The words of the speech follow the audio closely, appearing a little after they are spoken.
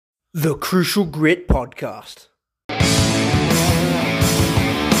The Crucial Grit Podcast.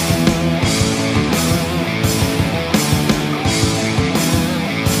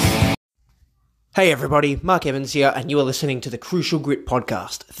 Hey everybody, Mark Evans here, and you are listening to the Crucial Grit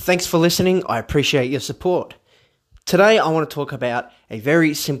Podcast. Thanks for listening, I appreciate your support. Today I want to talk about a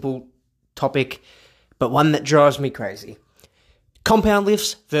very simple topic, but one that drives me crazy. Compound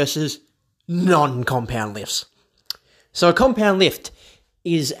lifts versus non-compound lifts. So a compound lift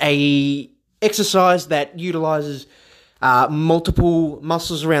is a exercise that utilizes multiple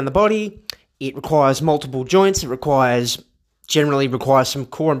muscles around the body. It requires multiple joints. It generally requires some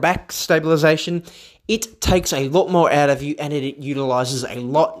core and back stabilization. It takes a lot more out of you, and it utilizes a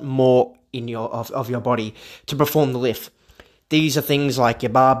lot more of your body to perform the lift. These are things like your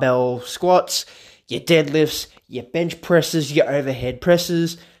barbell squats, your deadlifts, your bench presses, your overhead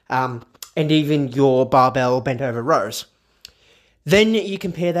presses, and even your barbell bent over rows. Then you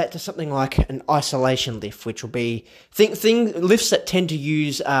compare that to something like an isolation lift, which will be lifts that tend to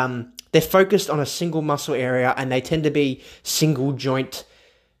use, they're focused on a single muscle area, and they tend to be single joint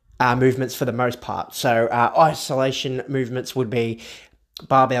movements for the most part. So isolation movements would be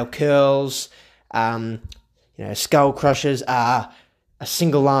barbell curls, skull crushers, a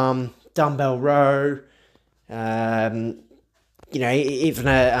single arm dumbbell row, even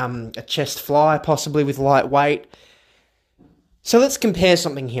a chest fly, possibly with light weight. So let's compare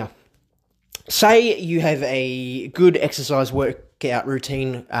something here. Say you have a good exercise workout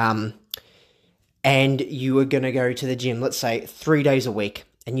routine, and you are going to go to the gym, let's say 3 days a week,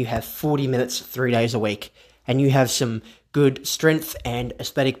 and you have 40 minutes 3 days a week, and you have some good strength and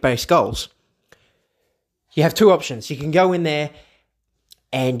aesthetic-based goals. You have two options. You can go in there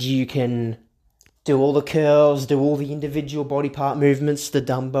and you can do all the curls, do all the individual body part movements, the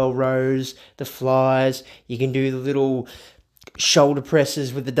dumbbell rows, the flies. You can do the little shoulder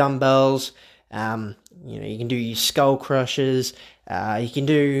presses with the dumbbells. You can do your skull crushers. You can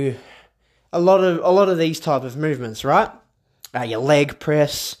do a lot of these type of movements, right? Your leg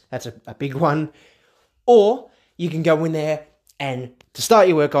press, that's a big one. Or you can go in there and to start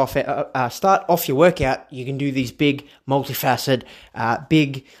off your workout, you can do these big multifaceted,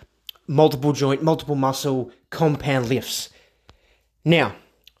 big multiple joint, multiple muscle compound lifts. Now,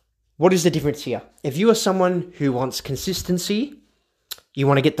 what is the difference here? If you are someone who wants consistency, you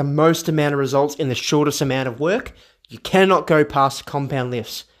want to get the most amount of results in the shortest amount of work, you cannot go past compound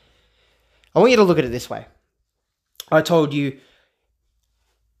lifts. I want you to look at it this way. I told you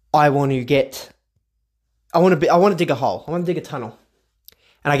I want to dig a hole. I want to dig a tunnel.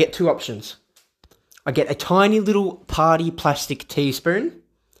 And I get two options. I get a tiny little party plastic teaspoon,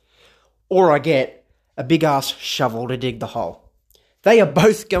 or I get a big ass shovel to dig the hole. They are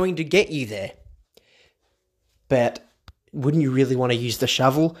both going to get you there. But wouldn't you really want to use the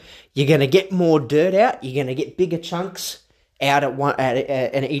shovel? You're going to get more dirt out. You're going to get bigger chunks out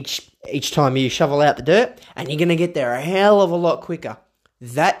and each time you shovel out the dirt, and you're going to get there a hell of a lot quicker.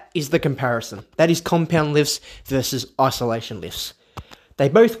 That is the comparison. That is compound lifts versus isolation lifts. They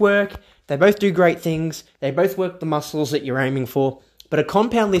both work. They both do great things. They both work the muscles that you're aiming for. But a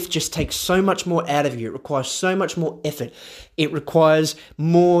compound lift just takes so much more out of you. It requires so much more effort. It requires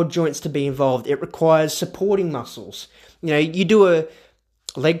more joints to be involved. It requires supporting muscles. You do a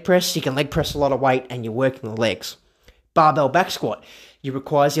leg press, you can leg press a lot of weight and you're working the legs. Barbell back squat, it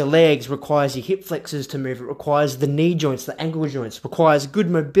requires your legs, requires your hip flexors to move. It requires the knee joints, the ankle joints. It requires good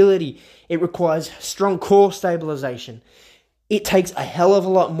mobility. It requires strong core stabilization. It takes a hell of a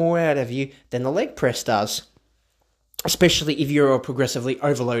lot more out of you than the leg press does, especially if you're progressively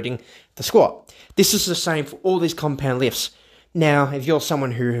overloading the squat. This is the same for all these compound lifts. Now, if you're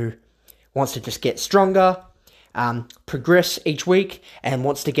someone who wants to just get stronger, progress each week, and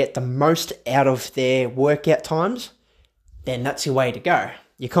wants to get the most out of their workout times, then that's your way to go,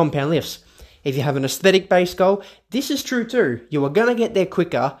 your compound lifts. If you have an aesthetic-based goal, this is true too. You are going to get there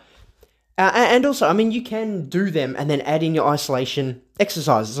quicker. And also, you can do them and then add in your isolation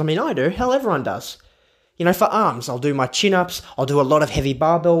exercises. I do. Hell, everyone does. For arms, I'll do my chin-ups, I'll do a lot of heavy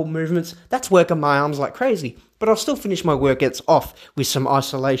barbell movements. That's working my arms like crazy. But I'll still finish my workouts off with some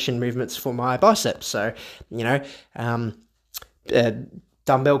isolation movements for my biceps. So,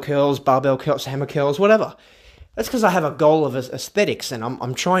 dumbbell curls, barbell curls, hammer curls, whatever. That's because I have a goal of aesthetics and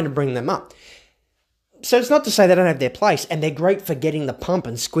I'm trying to bring them up. So it's not to say they don't have their place, and they're great for getting the pump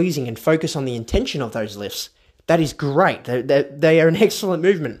and squeezing and focus on the intention of those lifts. That is great. They are an excellent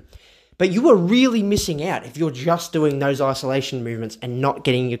movement. But you are really missing out if you're just doing those isolation movements and not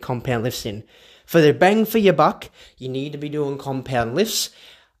getting your compound lifts in. For the bang for your buck, you need to be doing compound lifts.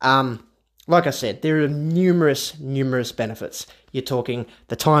 Like I said, there are numerous benefits. You're talking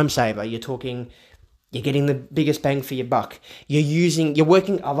the time saver. You're getting the biggest bang for your buck. You're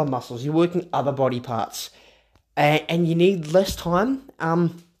working other muscles. You're working other body parts. And you need less time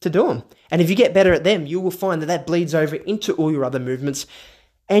to do them. And if you get better at them, you will find that bleeds over into all your other movements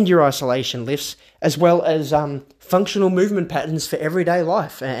and your isolation lifts, as well as functional movement patterns for everyday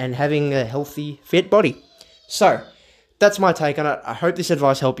life and having a healthy, fit body. So, that's my take on it. I hope this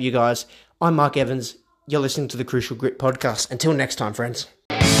advice helped you guys. I'm Mark Evans. You're listening to the Crucial Grit podcast. Until next time, friends.